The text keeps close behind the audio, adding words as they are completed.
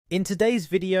In today's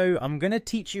video, I'm going to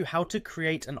teach you how to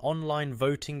create an online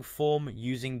voting form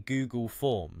using Google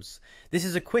Forms. This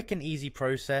is a quick and easy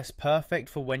process, perfect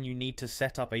for when you need to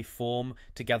set up a form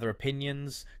to gather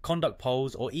opinions, conduct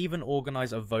polls, or even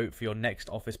organize a vote for your next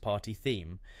office party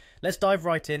theme. Let's dive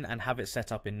right in and have it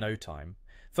set up in no time.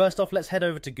 First off, let's head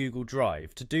over to Google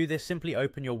Drive. To do this, simply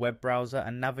open your web browser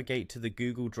and navigate to the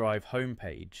Google Drive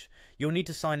homepage. You'll need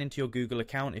to sign into your Google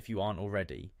account if you aren't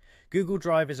already. Google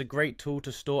Drive is a great tool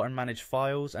to store and manage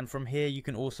files, and from here you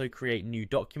can also create new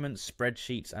documents,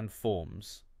 spreadsheets, and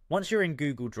forms. Once you're in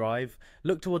Google Drive,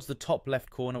 look towards the top left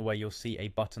corner where you'll see a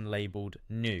button labelled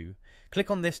New.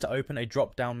 Click on this to open a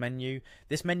drop-down menu.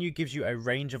 This menu gives you a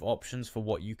range of options for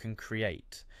what you can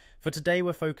create. For today,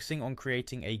 we're focusing on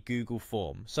creating a Google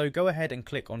form, so go ahead and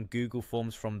click on Google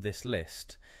Forms from this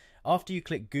list. After you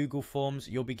click Google Forms,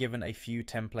 you'll be given a few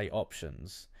template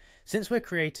options. Since we're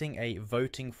creating a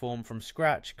voting form from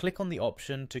scratch, click on the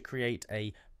option to create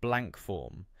a blank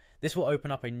form. This will open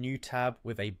up a new tab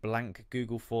with a blank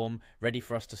Google form ready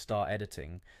for us to start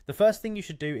editing. The first thing you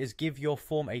should do is give your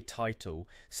form a title.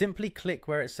 Simply click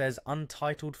where it says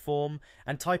Untitled Form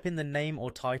and type in the name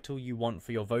or title you want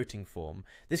for your voting form.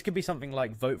 This could be something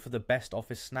like Vote for the Best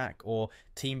Office Snack or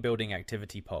Team Building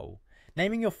Activity Poll.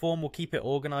 Naming your form will keep it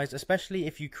organised, especially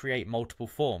if you create multiple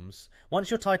forms. Once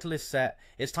your title is set,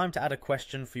 it's time to add a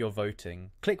question for your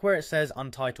voting. Click where it says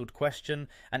Untitled Question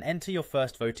and enter your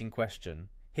first voting question.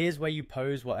 Here's where you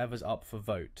pose whatever's up for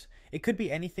vote. It could be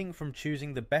anything from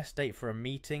choosing the best date for a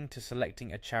meeting to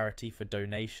selecting a charity for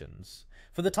donations.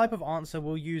 For the type of answer,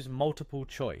 we'll use multiple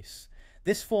choice.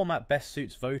 This format best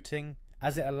suits voting,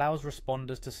 as it allows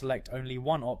responders to select only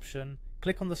one option.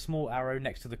 Click on the small arrow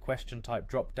next to the question type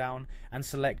drop-down and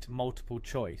select multiple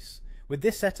choice. With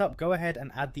this setup, go ahead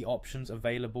and add the options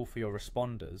available for your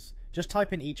responders. Just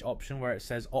type in each option where it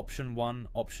says option 1,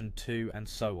 option 2, and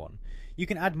so on. You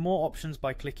can add more options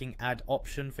by clicking add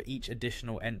option for each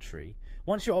additional entry.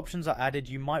 Once your options are added,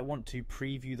 you might want to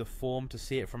preview the form to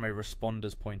see it from a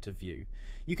responder's point of view.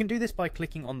 You can do this by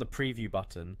clicking on the preview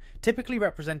button, typically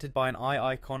represented by an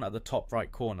eye icon at the top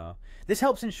right corner. This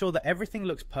helps ensure that everything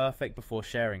looks perfect before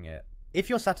sharing it. If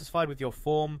you're satisfied with your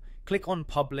form, click on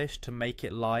Publish to make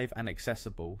it live and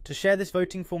accessible. To share this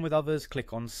voting form with others,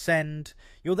 click on Send.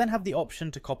 You'll then have the option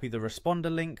to copy the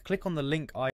responder link. Click on the link icon